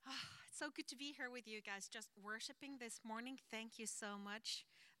so good to be here with you guys, just worshiping this morning. Thank you so much.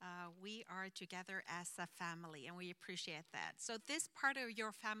 We are together as a family, and we appreciate that. So this part of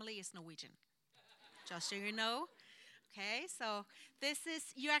your family is Norwegian, just so you know. Okay, so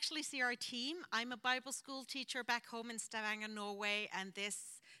you actually see our team. I'm a Bible school teacher back home in Stavanger, Norway, and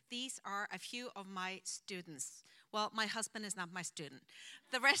these are a few of my students. Well, my husband is not my student.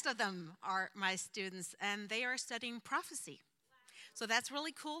 The rest of them are my students, and they are studying prophecy. So that's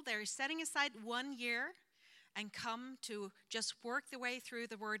really cool. They're setting aside 1 year and come to just work their way through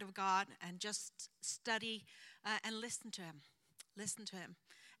the Word of God and just study and listen to Him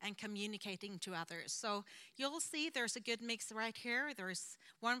and communicating to others. So you'll see there's a good mix right here. There's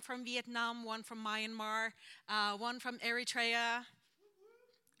one from Vietnam, one from Myanmar, one from Eritrea.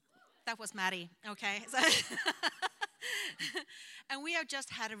 That was Maddie, okay? And we have just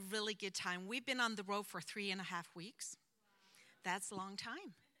had a really good time. We've been on the road for 3.5 weeks. That's a long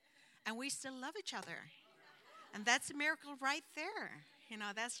time. And we still love each other. And that's a miracle right there. You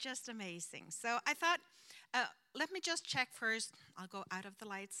know, that's just amazing. So I thought, let me just check first. I'll go out of the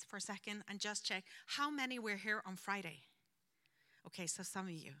lights for a second and just check how many were here on Friday. Okay, so some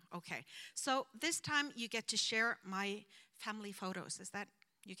of you. Okay. So this time you get to share my family photos.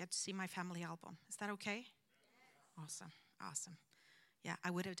 You get to see my family album. Is that okay? Awesome. Yeah,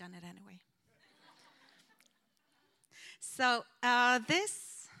 I would have done it anyway. So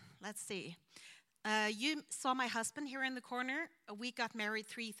let's see. You saw my husband here in the corner. We got married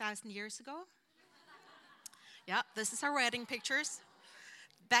 3,000 years ago. Yeah, this is our wedding pictures.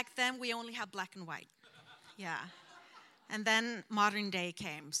 Back then, we only had black and white. Yeah. And then modern day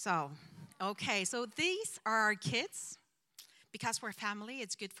came. So these are our kids. Because we're family,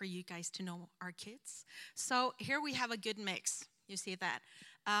 it's good for you guys to know our kids. So here we have a good mix. You see that.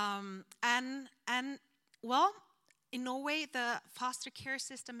 In Norway, the foster care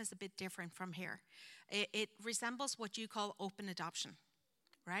system is a bit different from here. It resembles what you call open adoption,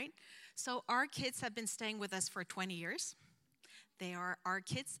 right? So our kids have been staying with us for 20 years. They are our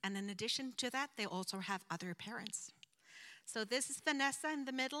kids, and in addition to that, they also have other parents. So this is Vanessa in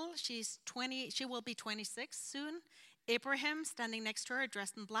the middle. She's 20. She will be 26 soon. Abraham standing next to her,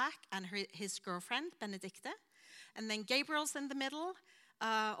 dressed in black, and his girlfriend, Benedicte. And then Gabriel's in the middle.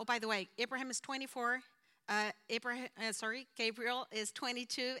 By the way, Abraham is 24. Gabriel is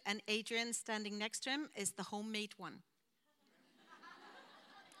 22, and Adrian standing next to him is the homemade one.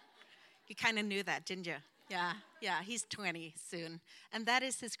 You kind of knew that, didn't you? Yeah, he's 20 soon. And that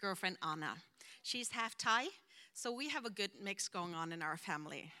is his girlfriend, Anna. She's half Thai, so we have a good mix going on in our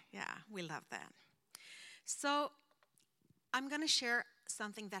family. Yeah, we love that. So I'm going to share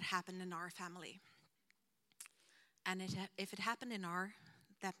something that happened in our family. And if it happened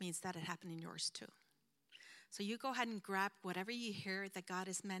that means that it happened in yours too. So you go ahead and grab whatever you hear that God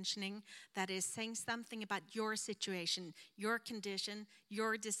is mentioning that is saying something about your situation, your condition,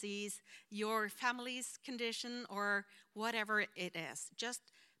 your disease, your family's condition, or whatever it is. Just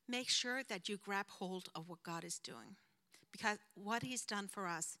make sure that you grab hold of what God is doing. Because what He's done for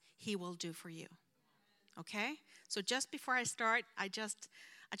us, He will do for you. Okay? So just before I start, I just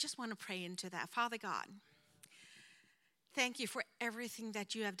want to pray into that. Father God, thank you for everything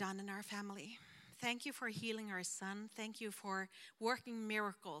that you have done in our family. Thank you for healing our son. Thank you for working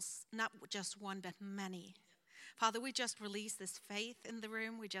miracles, not just one, but many. Father, we just release this faith in the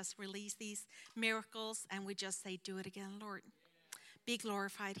room. We just release these miracles, and we just say, do it again, Lord. Be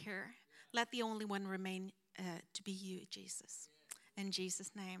glorified here. Let the only one remain to be you, Jesus. In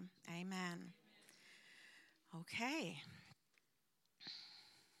Jesus' name, amen. Okay.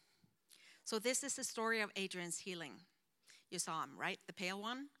 So this is the story of Adrian's healing. You saw him, right? The pale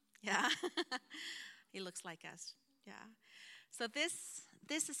one? Yeah. He looks like us. Yeah. So this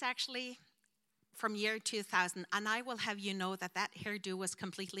is actually from year 2000. And I will have you know that hairdo was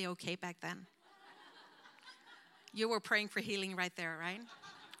completely okay back then. You were praying for healing right there, right?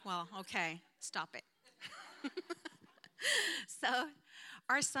 Well, okay. Stop it. So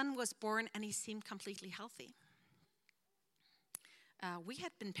our son was born and he seemed completely healthy. We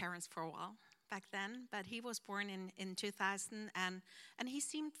had been parents for a while back then, but he was born in 2000, and he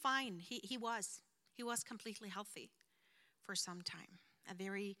seemed fine. He was completely healthy for some time. A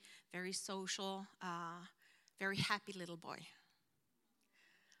very, very social, very happy little boy.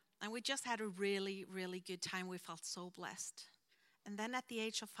 And we just had a really, really good time. We felt so blessed. And then at the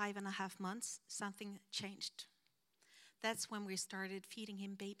age of 5.5 months, something changed. That's when we started feeding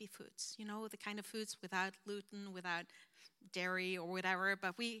him baby foods. You know, the kind of foods without gluten, without dairy or whatever.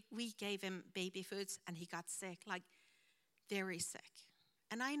 But we gave him baby foods, and he got sick, like very sick.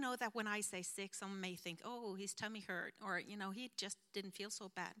 And I know that when I say sick, some may think, oh, his tummy hurt, or, you know, he just didn't feel so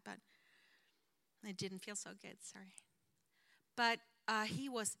bad. But It didn't feel so good, sorry. But he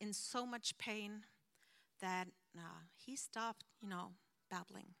was in so much pain that he stopped,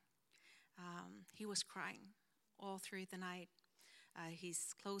 babbling. He was crying all through the night.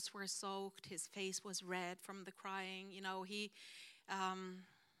 His clothes were soaked. His face was red from the crying.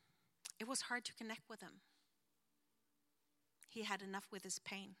 It was hard to connect with him. He had enough with his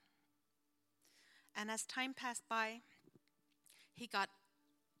pain. And as time passed by, he got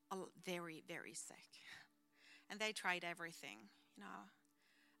very, very sick. And they tried everything,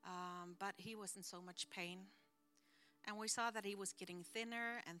 but he was in so much pain. And we saw that he was getting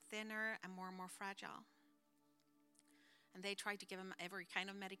thinner and thinner and more fragile. And they tried to give him every kind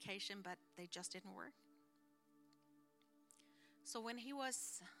of medication, but they just didn't work. So when he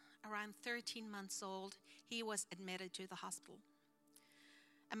was around 13 months old, he was admitted to the hospital.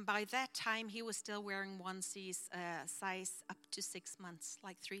 And by that time, he was still wearing onesies size up to 6 months,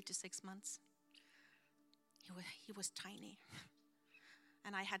 like 3 to 6 months. He was tiny.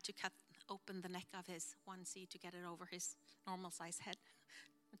 And I had to cut open the neck of his onesie to get it over his normal size head,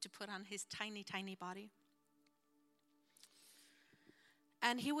 to put on his tiny, tiny body.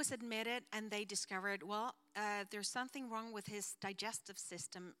 And he was admitted, and they discovered, there's something wrong with his digestive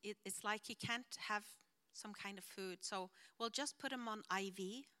system. It's like he can't have some kind of food. So we'll just put him on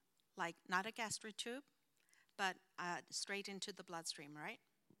IV, like not a gastric tube, but straight into the bloodstream, right?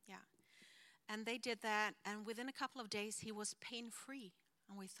 Yeah. And they did that, and within a couple of days, he was pain-free.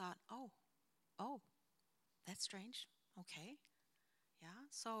 And we thought, oh, that's strange. Okay. Yeah.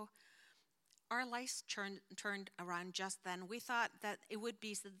 So our lives turned around just then. We thought that it would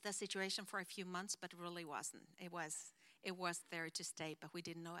be the situation for a few months, but it really wasn't. It was there to stay, but we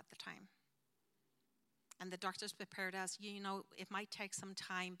didn't know at the time. And the doctors prepared us, it might take some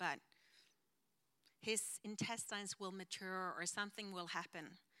time, but his intestines will mature or something will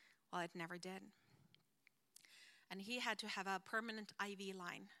happen. Well, it never did. And he had to have a permanent IV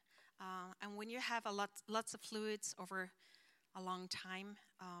line. And when you have lots of fluids over a long time,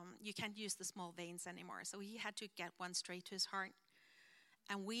 you can't use the small veins anymore. So he had to get one straight to his heart.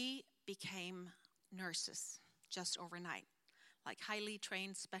 And we became nurses just overnight, like highly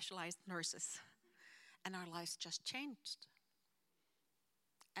trained, specialized nurses. And our lives just changed.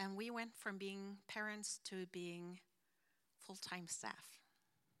 And we went from being parents to being full-time staff.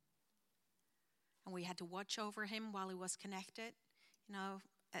 And we had to watch over him while he was connected.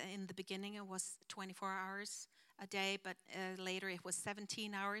 In the beginning it was 24 hours a day, but later it was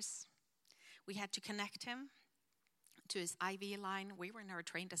 17 hours. We had to connect him to his IV line. We were never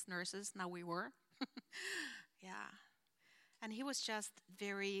trained as nurses, now we were. Yeah. And he was just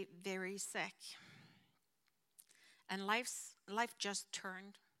very, very sick. And life just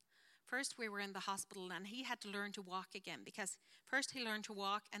turned. First we were in the hospital and he had to learn to walk again, because first he learned to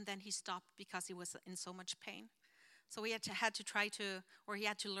walk and then he stopped because he was in so much pain. So he had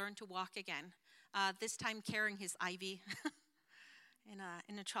to learn to walk again. This time carrying his IV in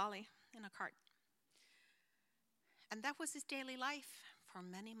a trolley, in a cart. And that was his daily life for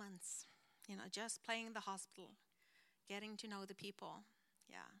many months. Just playing in the hospital, getting to know the people,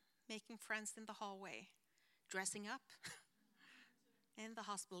 making friends in the hallway, dressing up in the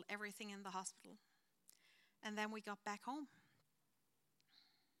hospital, everything in the hospital. And then we got back home.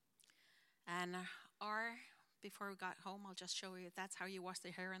 And before we got home, I'll just show you, that's how you wash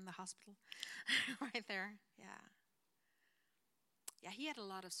the hair in the hospital. Right there, yeah. Yeah, he had a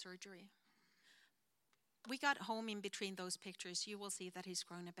lot of surgery. We got home in between those pictures. You will see that he's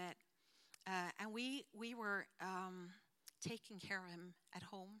grown a bit. And we were taking care of him at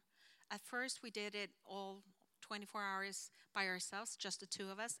home. At first, we did it all 24 hours by ourselves, just the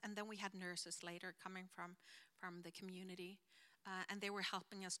two of us. And then we had nurses later coming from the community. And they were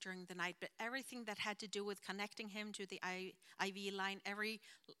helping us during the night. But everything that had to do with connecting him to the IV line, every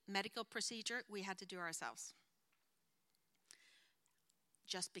medical procedure, we had to do ourselves.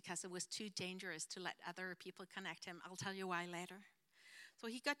 Just because it was too dangerous to let other people connect him. I'll tell you why later. So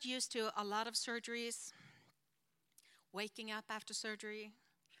he got used to a lot of surgeries, waking up after surgery,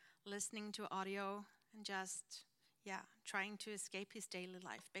 listening to audio, and just, trying to escape his daily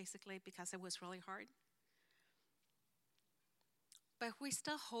life, basically, because it was really hard. But we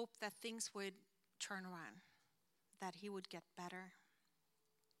still hoped that things would turn around, that he would get better.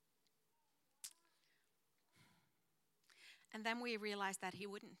 And then we realized that he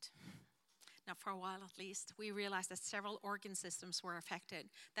wouldn't. Now, for a while at least, we realized that several organ systems were affected,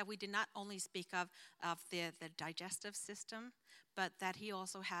 that we did not only speak of the digestive system, but that he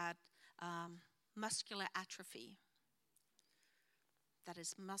also had muscular atrophy, that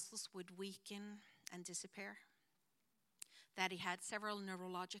his muscles would weaken and disappear, that he had several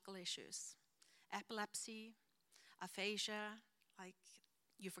neurological issues, epilepsy, aphasia, like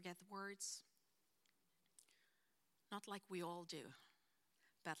you forget the words. Not like we all do,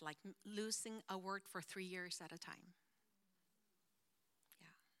 but like losing a word for 3 years at a time. Yeah.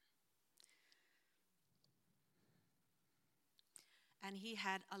 And he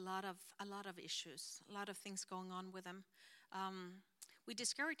had a lot of issues, a lot of things going on with him. We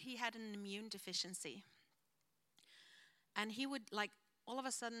discovered he had an immune deficiency. And he would, like, all of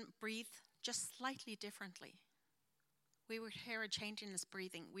a sudden breathe just slightly differently. We would hear a change in his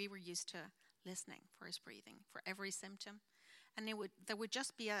breathing. We were used to listening for his breathing, for every symptom. And there would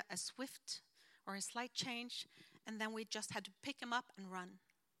just be a swift or a slight change, and then we just had to pick him up and run.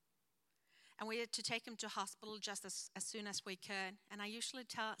 And we had to take him to hospital just as soon as we could. And I usually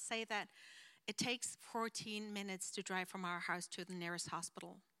say that it takes 14 minutes to drive from our house to the nearest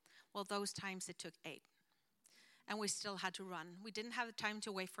hospital. Well, those times it took 8. And we still had to run. We didn't have the time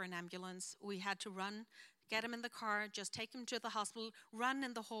to wait for an ambulance. We had to run, get him in the car, just take him to the hospital, run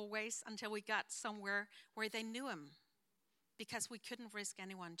in the hallways until we got somewhere where they knew him, because we couldn't risk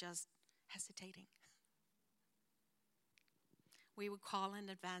anyone just hesitating. We would call in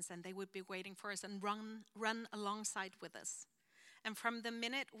advance, and they would be waiting for us and run alongside with us. And from the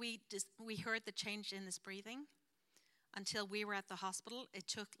minute we heard the change in his breathing until we were at the hospital, it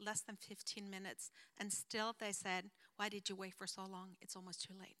took less than 15 minutes. And still they said, "Why did you wait for so long? It's almost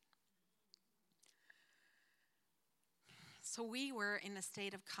too late." So we were in a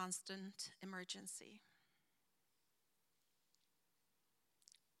state of constant emergency.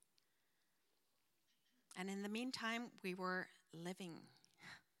 And in the meantime, we were living,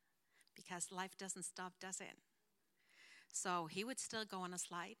 because life doesn't stop, does it? So he would still go on a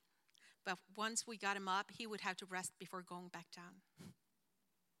slide. But once we got him up, he would have to rest before going back down.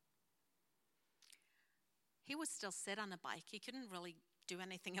 He would still sit on a bike. He couldn't really do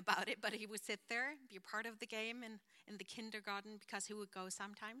anything about it, but he would sit there, be a part of the game in the kindergarten, because he would go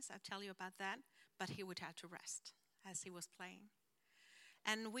sometimes. I'll tell you about that. But he would have to rest as he was playing.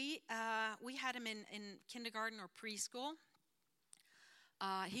 And we had him in kindergarten or preschool.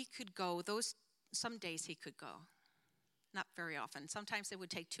 He could go. Some days he could go. Not very often. Sometimes it would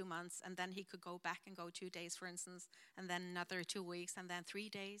take 2 months, and then he could go back and go 2 days, for instance, and then another 2 weeks, and then 3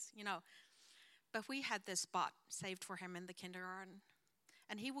 days, But we had this spot saved for him in the kindergarten.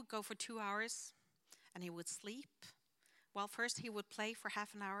 And he would go for 2 hours, and he would sleep. Well, first he would play for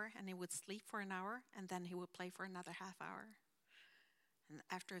half an hour, and he would sleep for an hour, and then he would play for another half hour. And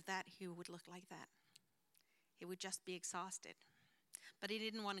after that, he would look like that. He would just be exhausted. But he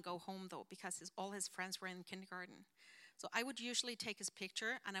didn't want to go home, though, because all his friends were in kindergarten. So I would usually take his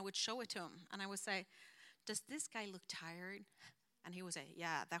picture, and I would show it to him. And I would say, "Does this guy look tired?" And he would say,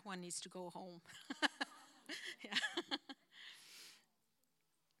 "Yeah, that one needs to go home." Yeah.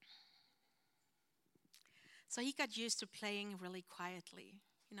 So he got used to playing really quietly.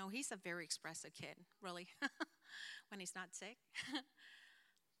 He's a very expressive kid, really, when he's not sick.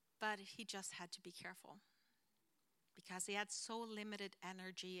 But he just had to be careful, because he had so limited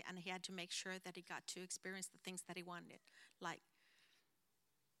energy, and he had to make sure that he got to experience the things that he wanted, like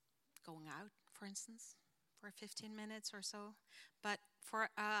going out, for instance, for 15 minutes or so. But for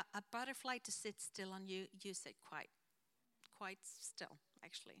a butterfly to sit still on you, you sit quite still,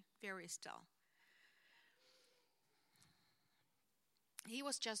 actually, very still. He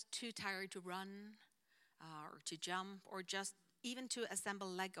was just too tired to run or to jump or just even to assemble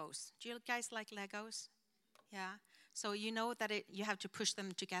Legos. Do you guys like Legos? Yeah. So you know that you have to push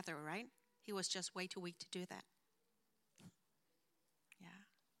them together, right? He was just way too weak to do that. Yeah.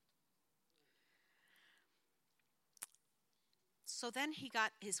 So then he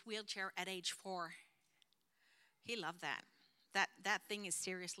got his wheelchair at age 4. He loved that. That thing is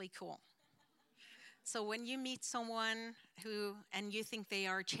seriously cool. So when you meet someone and you think they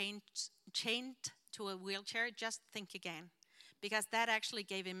are chained to a wheelchair, just think again, because that actually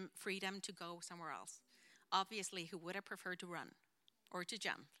gave him freedom to go somewhere else. Obviously, he would have preferred to run or to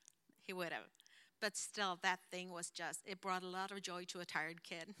jump. He would have. But still, that thing it brought a lot of joy to a tired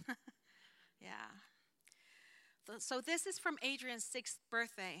kid. Yeah. So this is from Adrian's 6th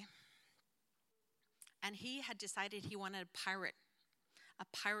birthday. And he had decided he wanted a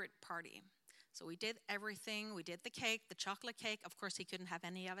pirate party. So we did everything. We did the cake, the chocolate cake. Of course, he couldn't have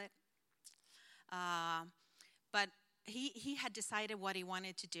any of it. But he had decided what he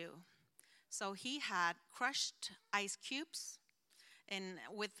wanted to do. So he had crushed ice cubes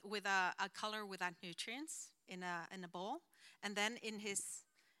with a color without nutrients in a bowl. And then in his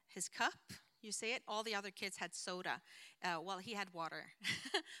cup, you see it, all the other kids had soda. He had water.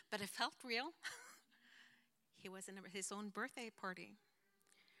 But it felt real. He was in his own birthday party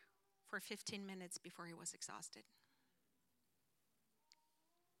for 15 minutes before he was exhausted.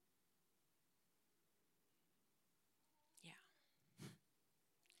 Yeah.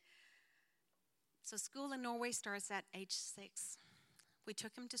 So school in Norway starts at age 6. We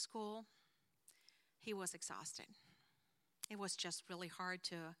took him to school. He was exhausted. It was just really hard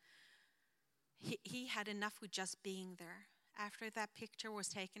to... He had enough with just being there. After that picture was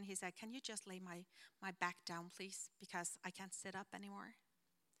taken, he said, "Can you just lay my back down, please? Because I can't sit up anymore."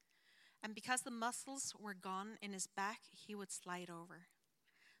 And because the muscles were gone in his back, he would slide over.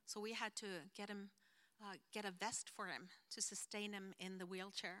 So we had to get a vest for him to sustain him in the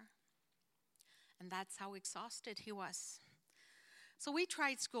wheelchair. And that's how exhausted he was. So we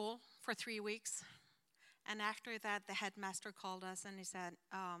tried school for 3 weeks. And after that, the headmaster called us and he said,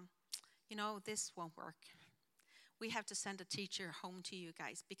 this won't work. We have to send a teacher home to you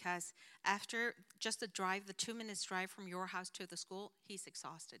guys because after just the 2 minutes drive from your house to the school, he's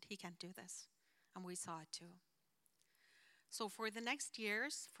exhausted. He can't do this. And we saw it too. So for the next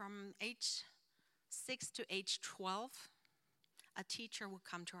years, from age 6 to age 12, a teacher would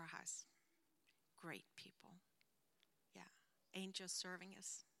come to our house. Great people. Yeah, angels serving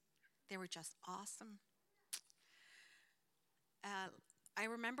us. They were just awesome. I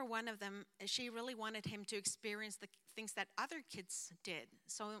remember one of them, she really wanted him to experience the things that other kids did.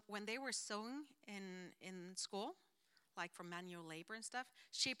 So when they were sewing in school, like for manual labor and stuff,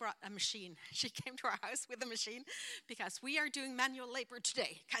 she brought a machine. She came to our house with a machine because we are doing manual labor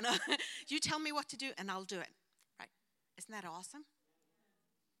today. Kind of, you tell me what to do and I'll do it. Right? Isn't that awesome?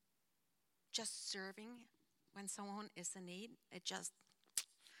 Just serving when someone is in need, it just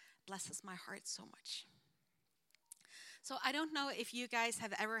blesses my heart so much. So I don't know if you guys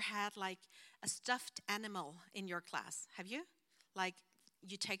have ever had like a stuffed animal in your class. Have you? Like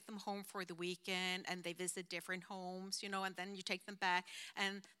you take them home for the weekend and they visit different homes, and then you take them back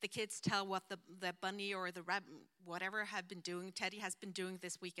and the kids tell what the bunny or the rabbit, whatever have been doing, Teddy has been doing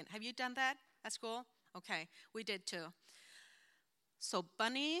this weekend. Have you done that at school? Okay, we did too. So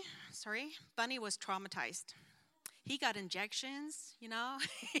Bunny was traumatized. He got injections, he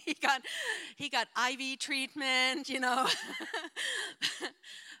got IV treatment,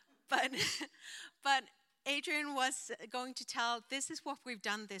 but Adrian was going to tell, this is what we've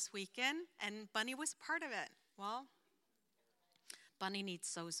done this weekend, and Bunny was part of it. Well, Bunny needs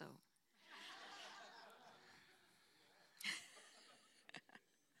Sozo.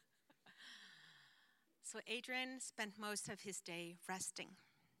 So Adrian spent most of his day resting.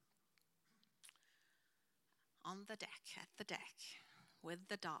 On the deck, at the deck, with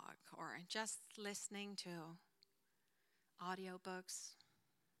the dog, or just listening to audiobooks,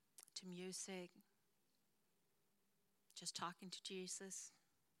 to music, just talking to Jesus.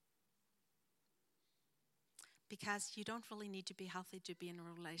 Because you don't really need to be healthy to be in a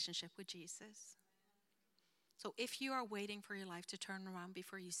relationship with Jesus. So if you are waiting for your life to turn around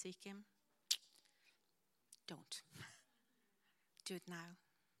before you seek him, don't. Do it now.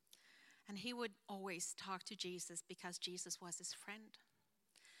 And he would always talk to Jesus because Jesus was his friend.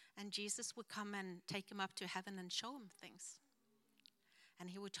 And Jesus would come and take him up to heaven and show him things.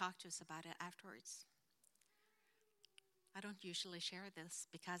 And he would talk to us about it afterwards. I don't usually share this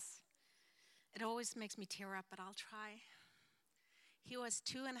because it always makes me tear up, but I'll try. He was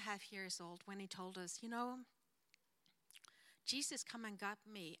 2.5 years old when he told us, Jesus come and got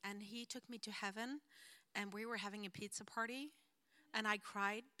me, and he took me to heaven, and we were having a pizza party. And I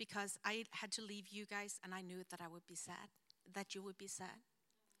cried because I had to leave you guys, and I knew that I would be sad, that you would be sad.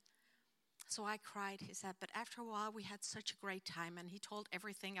 So I cried, he said, but after a while we had such a great time. And he told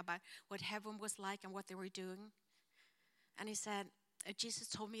everything about what heaven was like and what they were doing. And he said, Jesus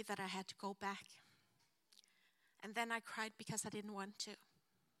told me that I had to go back. And then I cried because I didn't want to.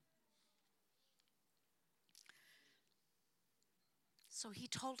 So he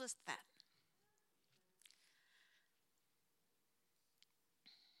told us that.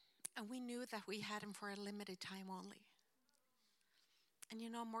 And we knew that we had him for a limited time only. And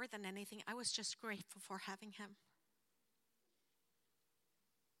more than anything, I was just grateful for having him.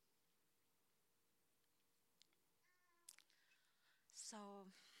 So,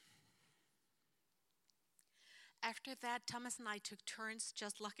 after that, Thomas and I took turns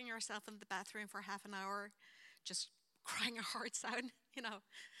just locking ourselves in the bathroom for half an hour, just crying our hearts out,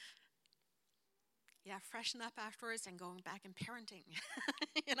 Yeah, freshen up afterwards and going back and parenting,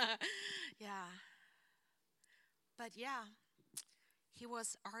 yeah. But yeah, he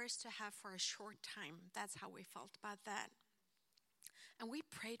was ours to have for a short time. That's how we felt about that. And we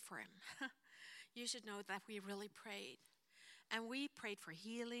prayed for him. You should know that we really prayed. And we prayed for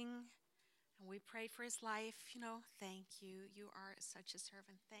healing. And we prayed for his life, thank you. You are such a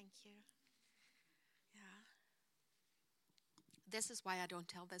servant. Thank you. Yeah. This is why I don't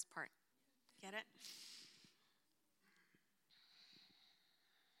tell this part. Get it?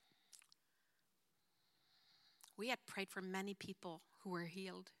 We had prayed for many people who were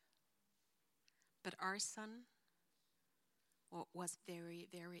healed. But our son was very,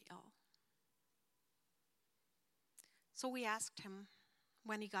 very ill. So we asked him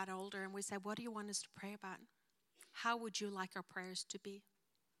when he got older, and we said, what do you want us to pray about? How would you like our prayers to be?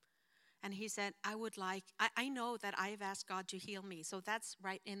 And he said, I know that I have asked God to heal me. So that's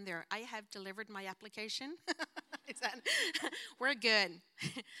right in there. I have delivered my application. He said, we're good.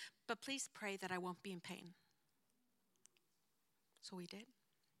 But please pray that I won't be in pain. So we did.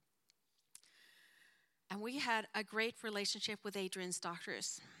 And we had a great relationship with Adrian's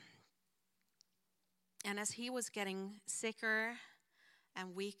doctors. And as he was getting sicker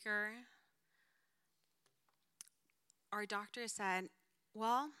and weaker, our doctor said,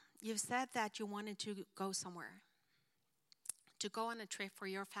 well, you've said that you wanted to go somewhere, to go on a trip for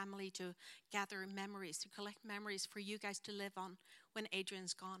your family to gather memories, to collect memories for you guys to live on when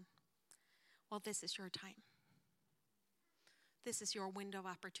Adrian's gone. Well, this is your time. This is your window of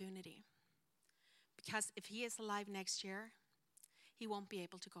opportunity. Because if he is alive next year, he won't be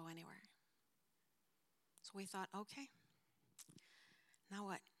able to go anywhere. So we thought, okay, now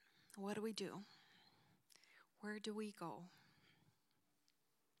what? What do we do? Where do we go?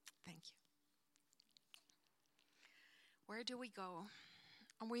 Thank you. Where do we go?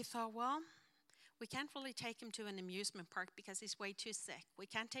 And we thought, well, we can't really take him to an amusement park because he's way too sick. We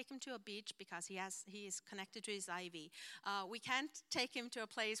can't take him to a beach because he is connected to his IV. We can't take him to a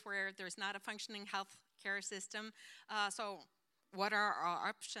place where there's not a functioning health care system. So what are our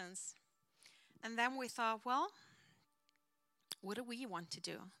options? And then we thought, well, what do we want to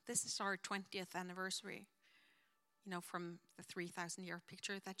do? This is our 20th anniversary, from the 3,000-year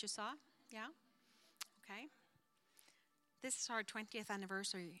picture that you saw. Yeah? Okay. This is our 20th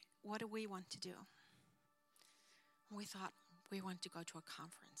anniversary. What do we want to do? And we thought, we want to go to a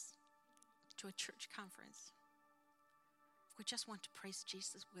conference, to a church conference. We just want to praise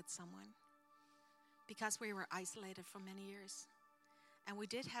Jesus with someone because we were isolated for many years. And we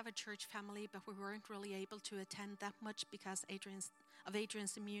did have a church family, but we weren't really able to attend that much because of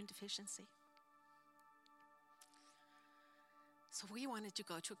Adrian's immune deficiency. So we wanted to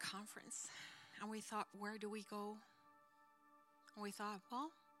go to a conference. And we thought, where do we go? And we thought, well,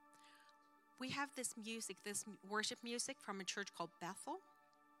 we have this music, this worship music from a church called Bethel.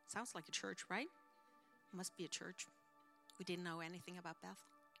 Sounds like a church, right? It must be a church. We didn't know anything about Bethel.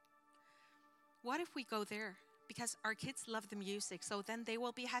 What if we go there? Because our kids love the music, so then they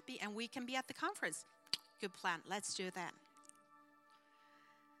will be happy and we can be at the conference. Good plan. Let's do that.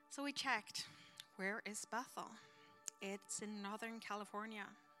 So we checked. Where is Bethel? It's in Northern California.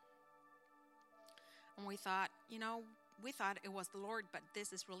 And we thought, we thought it was the Lord, but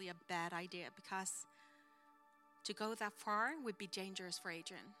this is really a bad idea because to go that far would be dangerous for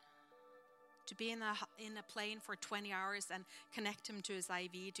Adrian. To be in a plane for 20 hours and connect him to his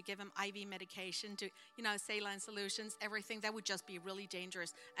IV, to give him IV medication, to, saline solutions, everything, that would just be really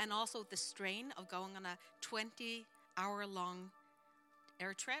dangerous. And also the strain of going on a 20-hour-long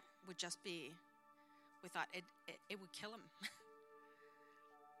air trip would just be, we thought it would kill him.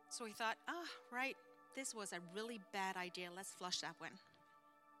 So we thought, right, this was a really bad idea. Let's flush that one.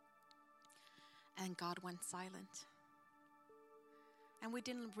 And God went silent. And we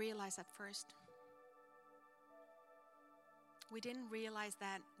didn't realize at first. We didn't realize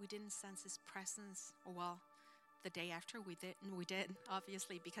that. We didn't sense his presence. Well, the day after we did,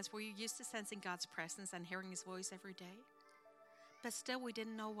 obviously, because we're used to sensing God's presence and hearing his voice every day. But still, we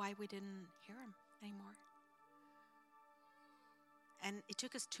didn't know why we didn't hear him anymore. And it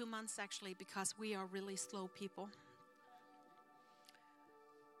took us 2 months, actually, because we are really slow people.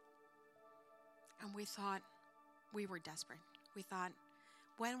 And we thought, we were desperate. We thought,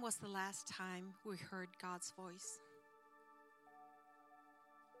 when was the last time we heard God's voice?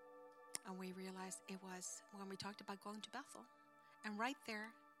 And we realized it was when we talked about going to Bethel. And right there,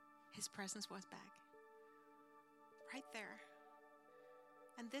 his presence was back. Right there.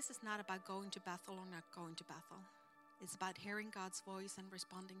 And this is not about going to Bethel or not going to Bethel. It's about hearing God's voice and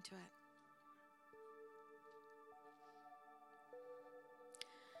responding to it.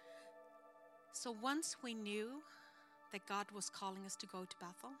 So once we knew that God was calling us to go to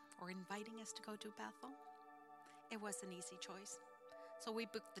Bethel or inviting us to go to Bethel, it was an easy choice. So we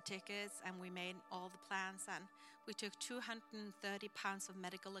booked the tickets and we made all the plans, and we took 230 pounds of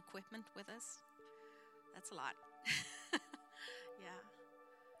medical equipment with us. That's a lot. Yeah.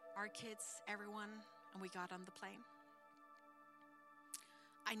 our kids, everyone, and we got on the plane.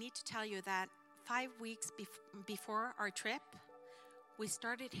 I need to tell you that 5 weeks before our trip, we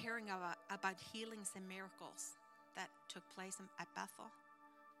started hearing about healings and miracles that took place at Bethel.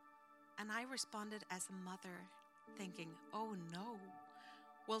 And I responded as a mother, thinking, oh no,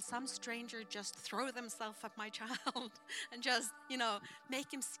 will some stranger just throw themselves at my child and just,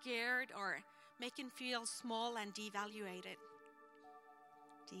 make him scared or make him feel small and devalued,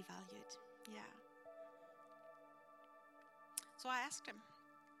 yeah. So I asked him,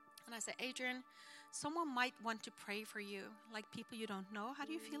 and I said, Adrian, someone might want to pray for you, like people you don't know. How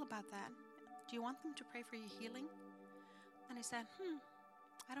do you feel about that? Do you want them to pray for your healing? And he said,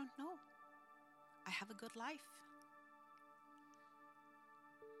 I don't know. I have a good life.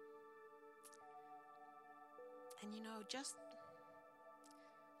 And just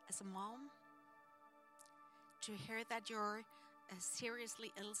as a mom, to hear that your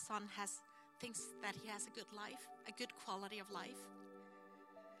seriously ill son thinks that he has a good life, a good quality of life.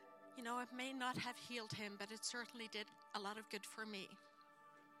 It may not have healed him, but it certainly did a lot of good for me.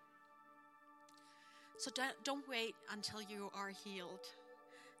 So don't wait until you are healed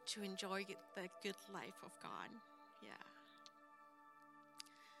to enjoy the good life of God. Yeah.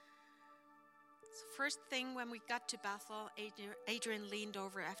 So first thing when we got to Bethel, Adrian leaned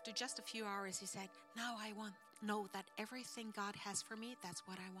over after just a few hours. He said, now I know that everything God has for me, that's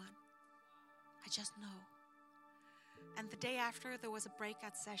what I want. I just know. And the day after, there was a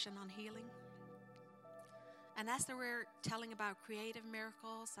breakout session on healing. And as they were telling about creative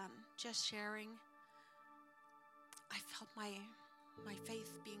miracles and just sharing, I felt my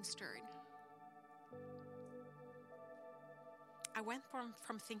faith being stirred. I went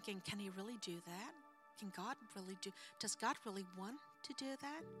from thinking, can he really do that? Does God really want to do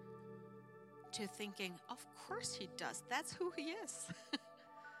that? To thinking, of course he does. That's who he is.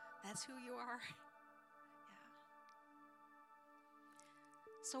 That's who you are.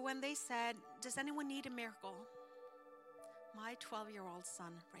 So when they said, does anyone need a miracle? My 12-year-old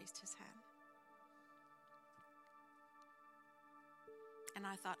son raised his hand. And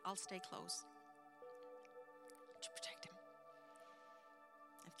I thought, I'll stay close to protect him.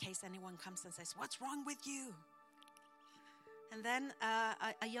 In case anyone comes and says, what's wrong with you? And then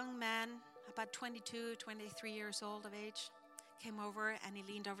a young man, about 22, 23 years old of age, came over and he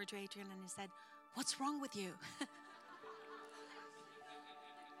leaned over to Adrian and he said, what's wrong with you?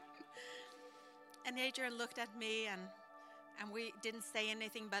 And Adrian looked at me and we didn't say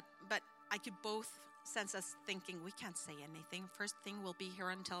anything, but I could both sense us thinking, we can't say anything. First thing, we'll be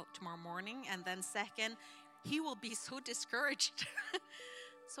here until tomorrow morning. And then second, he will be so discouraged.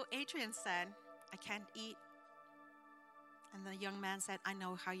 So Adrian said, I can't eat. And the young man said, I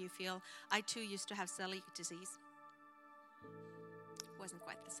know how you feel. I too used to have celiac disease. It wasn't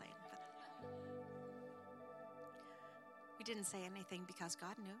quite the same, but we didn't say anything because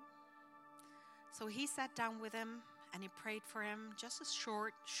God knew. So he sat down with him and he prayed for him, just a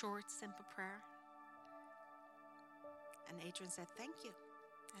short, simple prayer. And Adrian said, thank you.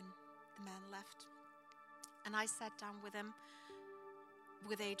 And the man left. And I sat down with him,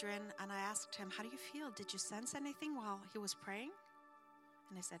 with Adrian, and I asked him, how do you feel? Did you sense anything while he was praying?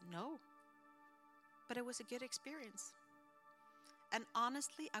 And he said, no. But it was a good experience. And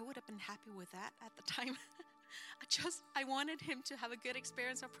honestly, I would have been happy with that at the time. I wanted him to have a good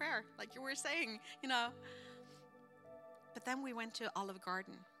experience of prayer, like you were saying, But then we went to Olive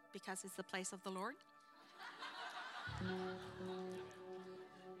Garden because it's the place of the Lord.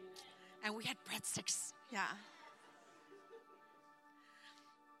 And we had breadsticks, yeah.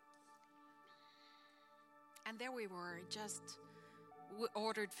 And there we were, we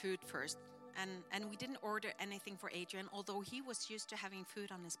ordered food first. And we didn't order anything for Adrian, although he was used to having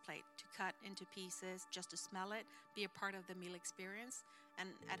food on his plate, to cut into pieces, just to smell it, be a part of the meal experience. And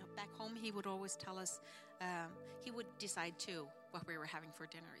back home, he would always tell us, he would decide too what we were having for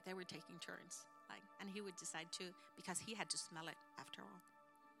dinner. They were taking turns, and he would decide too, because he had to smell it after all.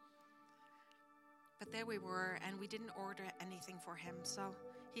 But there we were, and we didn't order anything for him. So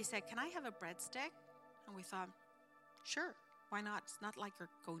he said, can I have a breadstick? And we thought, sure. Why not? It's not like you're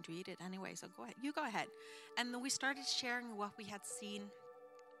going to eat it anyway, so go ahead. You go ahead. And then we started sharing what we had seen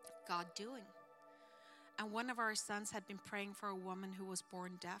God doing. And one of our sons had been praying for a woman who was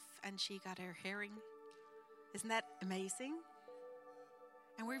born deaf, and she got her hearing. Isn't that amazing?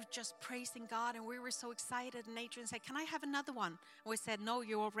 And we were just praising God, and we were so excited. And Adrian said, can I have another one? And we said, no,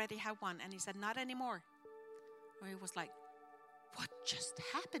 you already have one. And he said, not anymore. And he was like, what just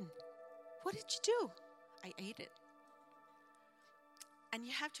happened? What did you do? I ate it. And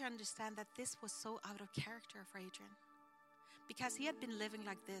you have to understand that this was so out of character for Adrian. because he had been living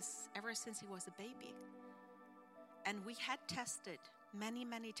like this ever since he was a baby. And we had tested many,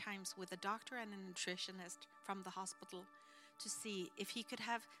 many times with a doctor and a nutritionist from the hospital to see if he could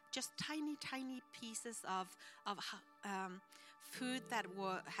have just tiny, tiny pieces of food that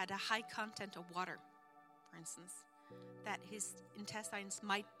had a high content of water, for instance, that his intestines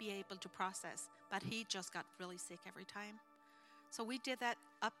might be able to process, but he just got really sick every time. So we did that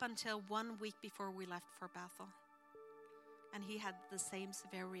up until 1 week before we left for Bethel. And he had the same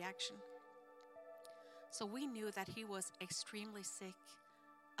severe reaction. So we knew that he was extremely sick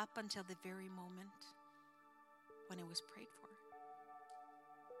up until the very moment when it was prayed for.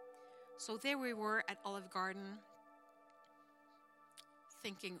 So there we were at Olive Garden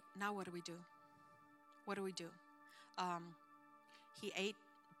thinking, now what do we do? What do we do? He ate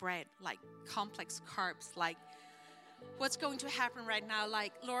bread, like complex carbs, like what's going to happen right now?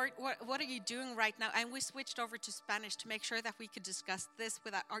 Like, Lord, what are you doing right now? And we switched over to Spanish to make sure that we could discuss this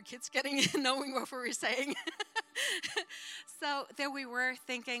without our kids knowing what we were saying. So there we were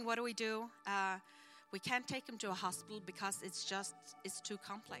thinking, what do we do? We can't take him to a hospital because it's too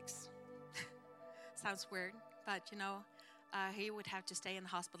complex. Sounds weird, but he would have to stay in the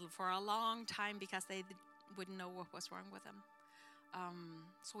hospital for a long time because they wouldn't know what was wrong with him.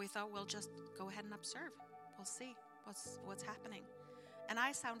 So we thought, we'll just go ahead and observe. We'll see what's happening. And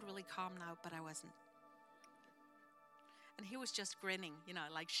I sound really calm now, but I wasn't. And he was just grinning,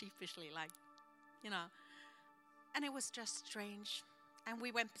 like sheepishly, and it was just strange. And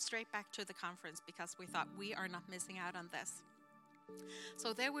we went straight back to the conference because we thought we are not missing out on this.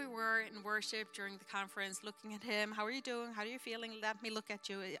 So there we were in worship during the conference, looking at him. How are you doing? How are you feeling? Let me look at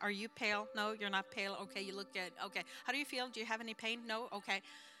you. Are you pale? No, you're not pale. Okay, you look good. Okay. How do you feel? Do you have any pain? No? Okay.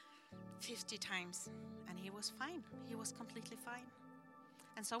 50 times. And he was fine. He was completely fine.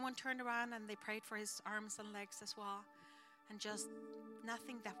 And someone turned around and they prayed for his arms and legs as well. And just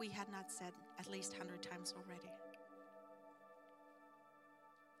nothing that we had not said at least 100 times already.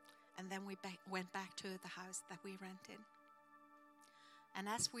 And then we went back to the house that we rented. And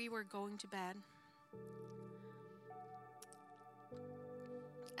as we were going to bed,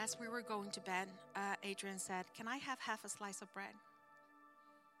 Adrian said, "Can I have half a slice of bread?"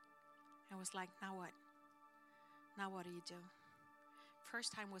 I was like, now what? Now what do you do?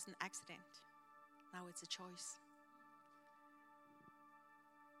 First time was an accident. Now it's a choice.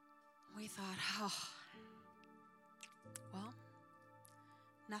 We thought, well,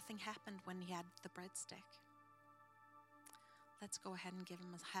 nothing happened when he had the breadstick. Let's go ahead and give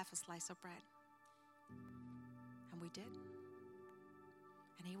him half a slice of bread. And we did.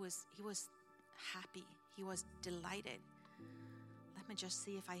 And he was happy. He was delighted. Let me just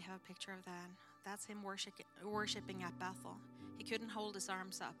see if I have a picture of that. That's him worshiping at Bethel. He couldn't hold his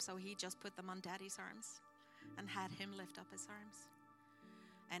arms up, so he just put them on Daddy's arms and had him lift up his arms.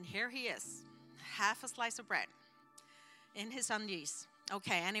 And here he is, half a slice of bread in his undies.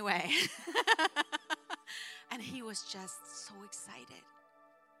 Okay, anyway. And he was just so excited.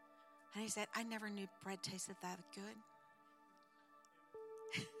 And he said, I never knew bread tasted that good.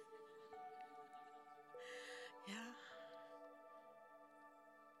 Yeah.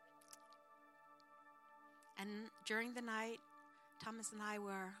 And during the night, Thomas and I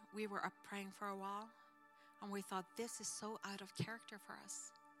were up praying for a while. And we thought, this is so out of character for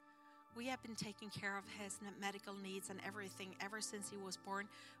us. We have been taking care of his medical needs and everything ever since he was born.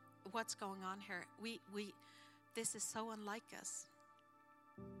 What's going on here? This is so unlike us.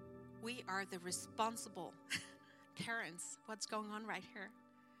 We are the responsible parents. What's going on right here?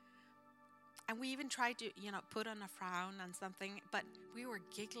 And we even tried to, put on a frown and something, but we were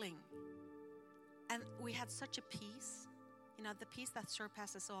giggling. And we had such a peace, the peace that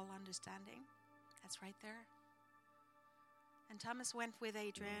surpasses all understanding. That's right there. And Thomas went with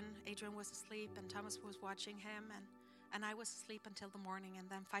Adrian. Adrian was asleep, and Thomas was watching him, and I was asleep until the morning. And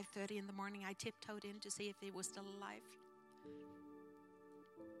then 5:30 in the morning, I tiptoed in to see if he was still alive.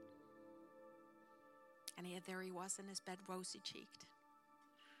 And there he was in his bed, rosy-cheeked.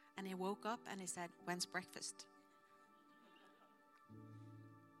 And he woke up and he said, "When's breakfast?"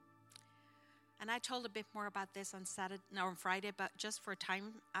 And I told a bit more about this on Friday, but just for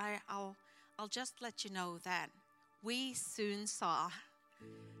time, I'll just let you know that we soon saw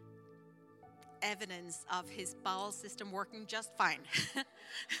evidence of his bowel system working just fine.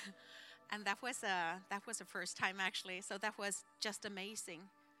 And that was a first time, actually. So that was just amazing.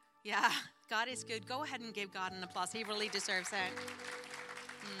 Yeah, God is good. Go ahead and give God an applause. He really deserves it.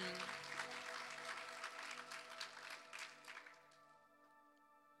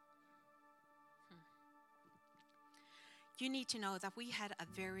 You need to know that we had a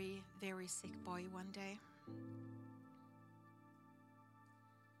very, very sick boy one day.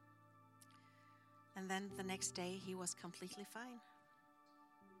 And then the next day, he was completely fine.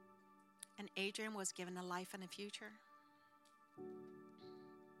 And Adrian was given a life and a future.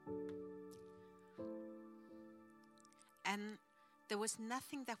 And there was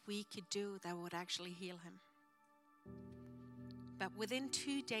nothing that we could do that would actually heal him. But within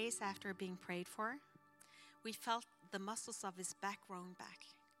 2 days after being prayed for, we felt the muscles of his back growing back.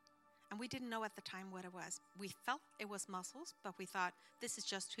 And we didn't know at the time what it was. We felt it was muscles, but we thought, this is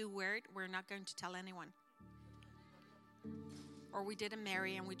just too weird. We're not going to tell anyone. Or we didn't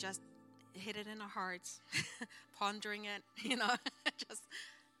marry and we just hid it in our hearts, pondering it, just.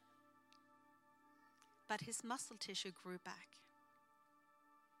 But his muscle tissue grew back.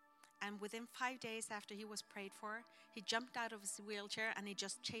 And within 5 days after he was prayed for, he jumped out of his wheelchair and he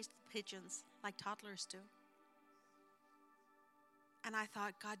just chased pigeons like toddlers do. And I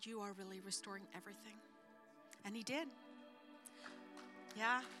thought, God, you are really restoring everything. And he did.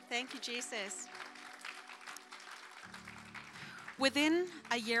 Yeah, thank you, Jesus. Within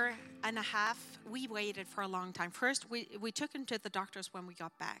a year and a half, we waited for a long time. First, we took him to the doctors when we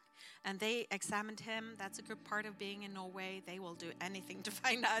got back. And they examined him. That's a good part of being in Norway. They will do anything to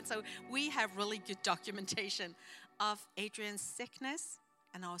find out. So we have really good documentation of Adrian's sickness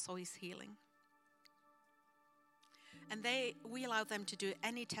and also his healing. And we allowed them to do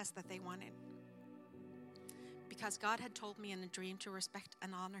any test that they wanted. Because God had told me in a dream to respect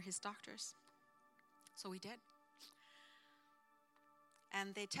and honor his doctors. So we did.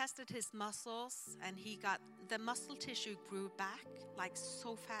 And they tested his muscles, and the muscle tissue grew back like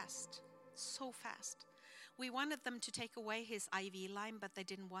so fast. We wanted them to take away his IV line, but they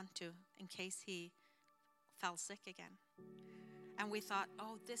didn't want to in case he fell sick again. And we thought,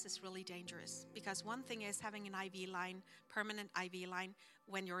 oh, this is really dangerous. Because one thing is having an IV line, permanent IV line,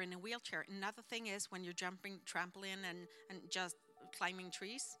 when you're in a wheelchair. Another thing is when you're jumping trampoline and just climbing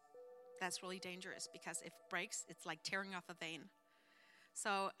trees. That's really dangerous because if it breaks, it's like tearing off a vein.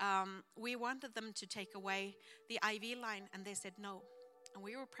 So we wanted them to take away the IV line, and they said no. And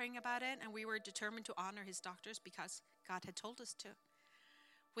we were praying about it, and we were determined to honor his doctors because God had told us to.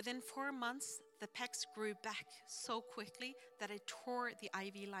 Within 4 months, the pecs grew back so quickly that it tore the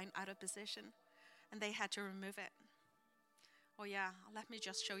IV line out of position, and they had to remove it. Oh yeah, let me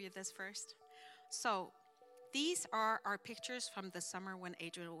just show you this first. So these are our pictures from the summer when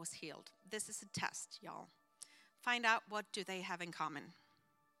Adrian was healed. This is a test, y'all. Find out what do they have in common.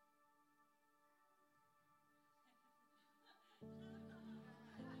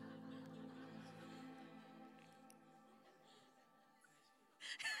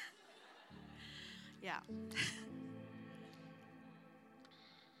 Yeah.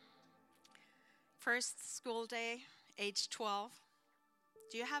 First school day, age 12.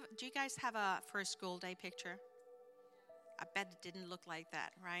 Do you guys have a first school day picture? I bet it didn't look like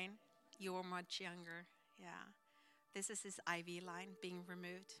that, right? You were much younger. Yeah. This is his IV line being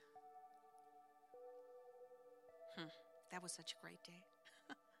removed. That was such a great day.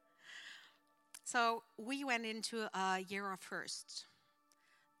 So we went into a year of firsts.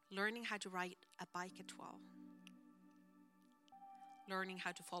 Learning how to ride a bike at 12. Learning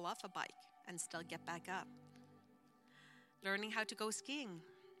how to fall off a bike and still get back up. Learning how to go skiing.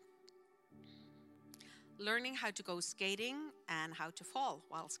 Learning how to go skating and how to fall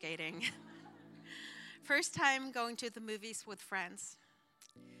while skating. First time going to the movies with friends.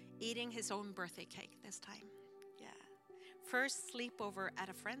 Eating his own birthday cake this time. Yeah. First sleepover at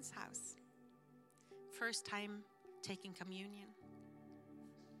a friend's house. First time taking communion.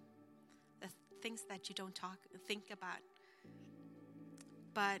 The things that you don't think about.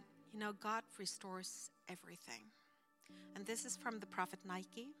 But, God restores everything. And this is from the prophet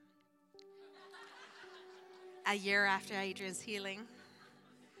Nygard. A year after Adrian's healing.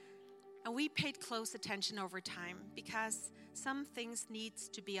 And we paid close attention over time because some things needs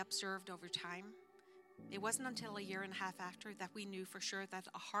to be observed over time. It wasn't until a year and a half after that we knew for sure that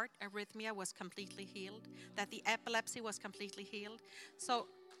a heart arrhythmia was completely healed, that the epilepsy was completely healed. So,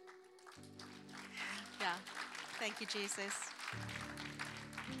 yeah, thank you, Jesus.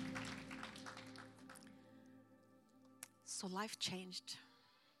 So life changed.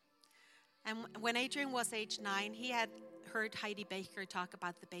 And when Adrian was age 9, he had heard Heidi Baker talk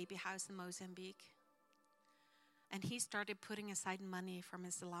about the baby house in Mozambique. And he started putting aside money from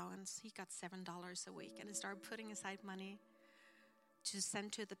his allowance. He got $7 a week, and he started putting aside money to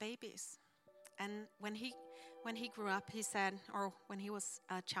send to the babies. And when he grew up, he said, or when he was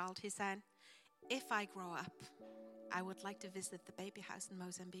a child, he said, if I grow up, I would like to visit the baby house in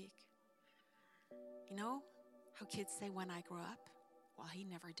Mozambique. You know how kids say, when I grow up? Well, he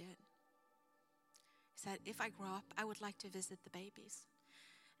never did. He said, if I grow up, I would like to visit the babies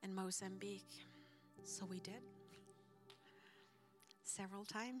in Mozambique. So we did. Several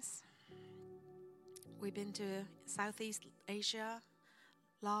times. We've been to Southeast Asia,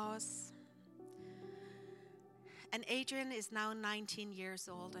 Laos. And Adrian is now 19 years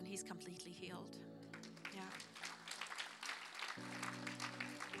old and he's completely healed. Yeah.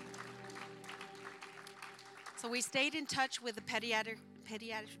 So we stayed in touch with the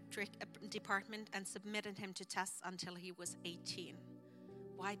pediatric department and submitted him to tests until he was 18.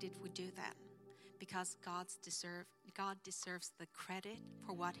 Why did we do that? Because God deserves the credit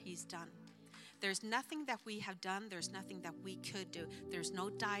for what he's done. There's nothing that we have done. There's nothing that we could do. There's no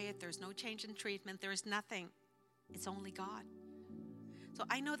diet. There's no change in treatment. There's nothing. It's only God. So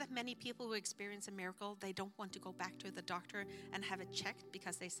I know that many people who experience a miracle, they don't want to go back to the doctor and have it checked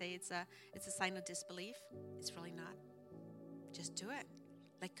because they say it's a sign of disbelief. It's really not. Just do it.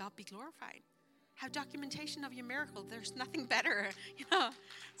 Let God be glorified. Have documentation of your miracle. There's nothing better,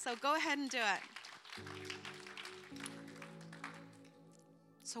 So go ahead and do it.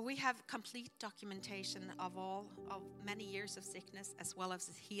 So we have complete documentation of many years of sickness as well as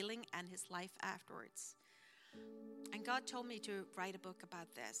his healing and his life afterwards. And God told me to write a book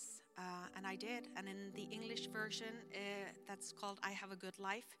about this, and I did. And in the English version, that's called I Have a Good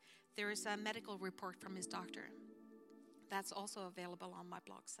Life, there is a medical report from his doctor. That's also available on my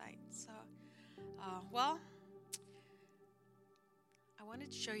blog site. So, I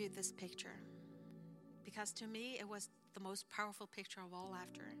wanted to show you this picture because to me it was the most powerful picture of all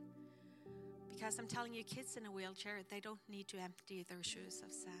after. Because I'm telling you, kids in a wheelchair, they don't need to empty their shoes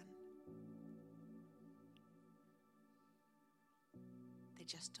of sand. They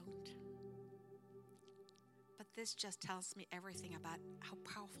just don't. But this just tells me everything about how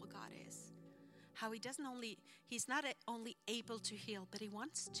powerful God is. How he's not only able to heal, but he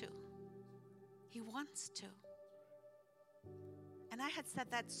wants to. He wants to. And I had said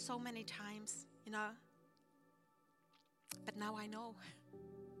that so many times, but now I know.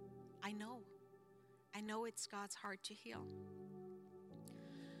 I know it's God's heart to heal.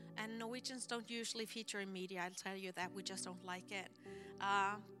 And Norwegians don't usually feature in media. I'll tell you that. We just don't like it.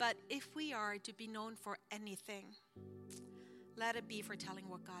 But if we are to be known for anything, let it be for telling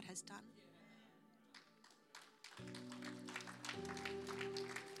what God has done.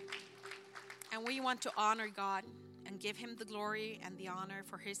 And we want to honor God and give him the glory and the honor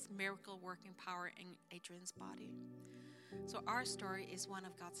for his miracle working power in Adrian's body. So our story is one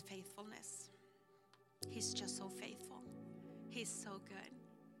of God's faithfulness. He's just so faithful. He's so good.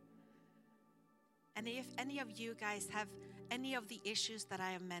 And if any of you guys have any of the issues that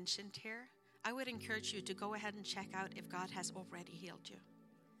I have mentioned here, I would encourage you to go ahead and check out if God has already healed you.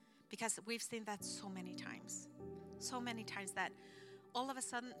 Because we've seen that so many times. So many times that all of a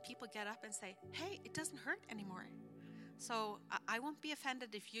sudden people get up and say, hey, it doesn't hurt anymore. So I won't be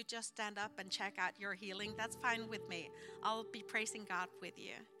offended if you just stand up and check out your healing. That's fine with me. I'll be praising God with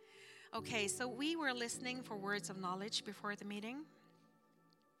you. Okay, so we were listening for words of knowledge before the meeting.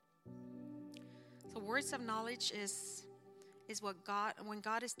 So words of knowledge is what when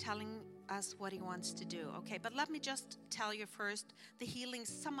God is telling us what he wants to do. Okay, but let me just tell you first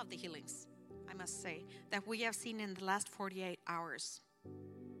some of the healings, I must say, that we have seen in the last 48 hours.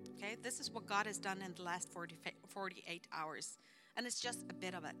 Okay, this is what God has done in the last 48 hours. And it's just a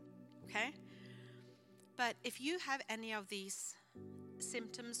bit of it, okay? But if you have any of these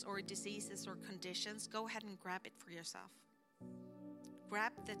symptoms or diseases or conditions, go ahead and grab it for yourself.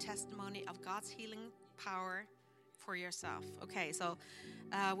 Grab the testimony of God's healing power for yourself. Okay, so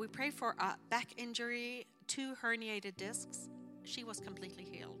we pray for a back injury, 2 herniated discs. She was completely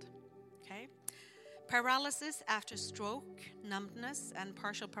healed, okay? Paralysis after stroke, numbness, and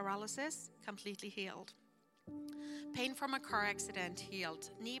partial paralysis, completely healed. Pain from a car accident, healed.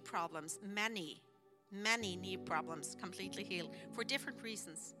 Knee problems, many knee problems, completely healed. For different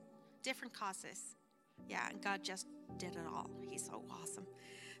reasons, different causes. Yeah, and God just did it all. He's so awesome.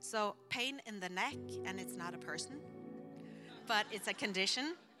 So pain in the neck, and it's not a person, but it's a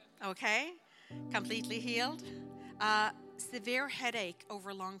condition, okay? Completely healed. Severe headache over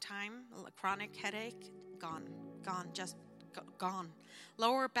a long time, chronic headache, gone, just gone.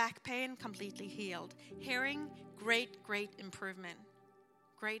 Lower back pain, completely healed. Hearing, great improvement.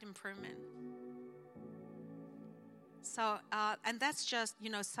 Great improvement. So, and that's just,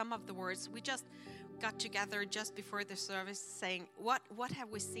 some of the words. We just got together just before the service saying, what have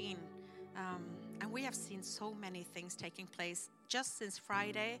we seen? And we have seen so many things taking place just since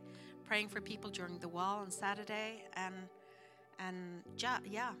Friday, praying for people during the wall on Saturday, and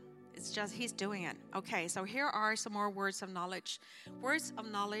it's just, he's doing it. Okay, so here are some more words of knowledge. Words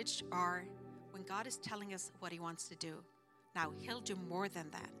of knowledge are when God is telling us what he wants to do. Now, he'll do more than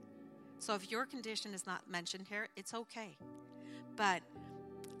that. So if your condition is not mentioned here, it's okay. But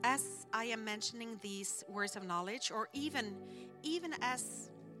as I am mentioning these words of knowledge, or even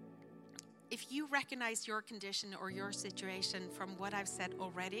as if you recognize your condition or your situation from what I've said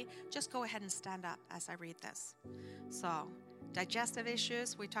already, just go ahead and stand up as I read this. So, digestive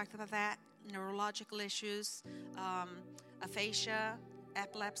issues, we talked about that. Neurological issues, aphasia,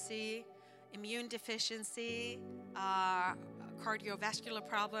 epilepsy, immune deficiency, cardiovascular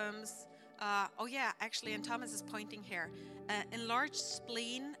problems. Actually, and Thomas is pointing here, enlarged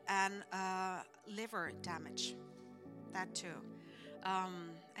spleen and liver damage. That too.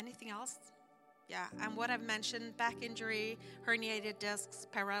 Anything else? Yeah, and what I've mentioned, back injury, herniated discs,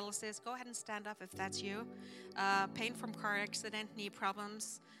 paralysis. Go ahead and stand up if that's you. Pain from car accident, knee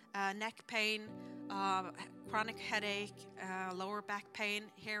problems, neck pain, chronic headache, lower back pain,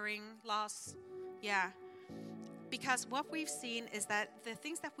 hearing loss. Yeah, because what we've seen is that the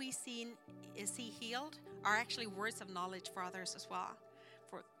things that we see healed are actually words of knowledge for others as well.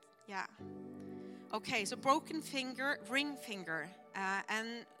 Okay, so broken finger, ring finger,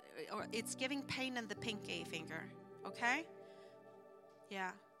 and it's giving pain in the pinky finger, okay?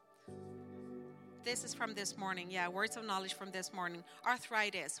 Yeah. This is from this morning, words of knowledge from this morning.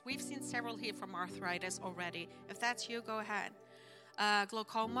 Arthritis, we've seen several here from arthritis already. If that's you, go ahead.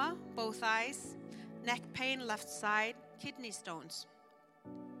 Glaucoma, both eyes, neck pain, left side, kidney stones.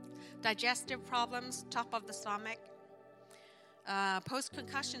 Digestive problems, top of the stomach.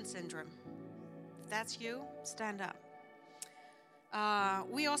 Post-concussion syndrome. If that's you, stand up.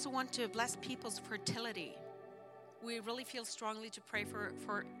 We also want to bless people's fertility. We really feel strongly to pray for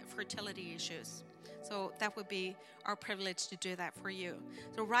fertility issues. So that would be our privilege to do that for you.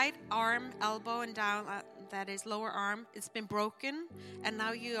 So right arm, elbow, and down, that is lower arm, it's been broken, and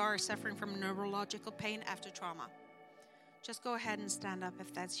now you are suffering from neurological pain after trauma. Just go ahead and stand up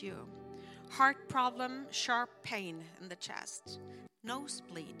if that's you. Heart problem, sharp pain in the chest.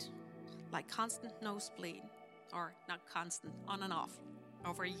 Nosebleed, like constant nosebleed. Or not constant, on and off,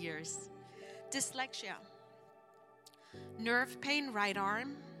 over years. Dyslexia. Nerve pain, right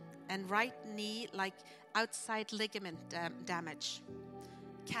arm, and right knee, like outside ligament damage.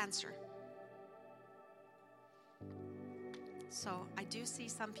 Cancer. So I do see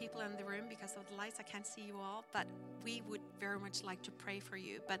some people in the room because of the lights. I can't see you all, but we would very much like to pray for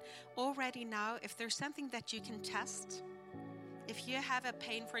you. But already now, if there's something that you can test, if you have a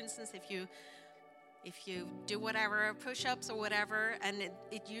pain, for instance, if you do whatever, push-ups or whatever, and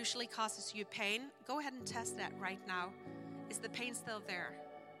it usually causes you pain, go ahead and test that right now. Is the pain still there?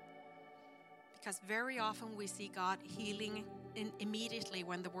 Because very often we see God healing immediately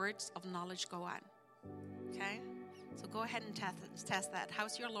when the words of knowledge go on. Okay? So go ahead and test that.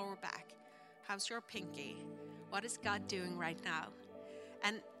 How's your lower back? How's your pinky? What is God doing right now?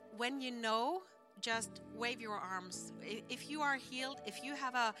 And when you know, just wave your arms. If you are healed, if you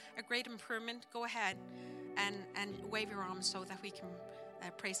have a great improvement, go ahead and wave your arms so that we can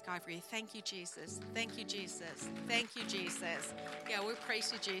praise God for you. Thank you, Jesus. Thank you, Jesus. Thank you, Jesus. Yeah, we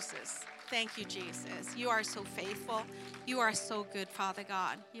praise you, Jesus. Thank you, Jesus. You are so faithful. You are so good, Father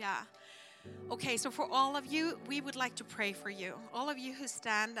God. Yeah. Okay, so for all of you, we would like to pray for you. All of you who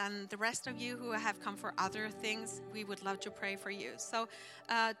stand and the rest of you who have come for other things, we would love to pray for you. So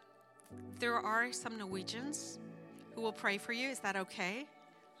there are some Norwegians who will pray for you. Is that okay?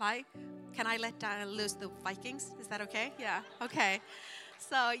 Like, can I let loose the Vikings? Is that okay? Yeah, okay.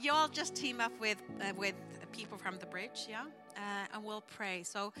 So you all just team up with people from the bridge, yeah? And we'll pray.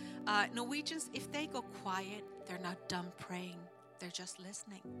 So Norwegians, if they go quiet, they're not done praying. They're just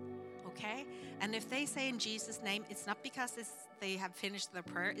listening, okay? And if they say in Jesus' name, it's not because they have finished their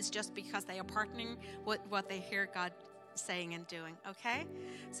prayer. It's just because they are partnering with what they hear God saying and doing, okay?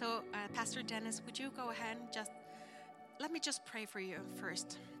 So Pastor Dennis, would you go ahead and let me just pray for you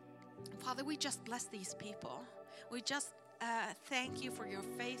first. Father, we just bless these people. We just thank you for your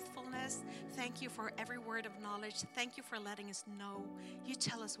faithfulness. Thank you for every word of knowledge. Thank you for letting us know. You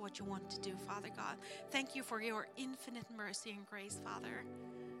tell us what you want to do, Father God. Thank you for your infinite mercy and grace, Father.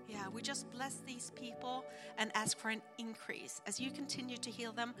 Yeah, we just bless these people and ask for an increase. As you continue to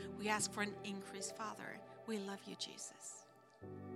heal them, we ask for an increase, Father. We love you, Jesus.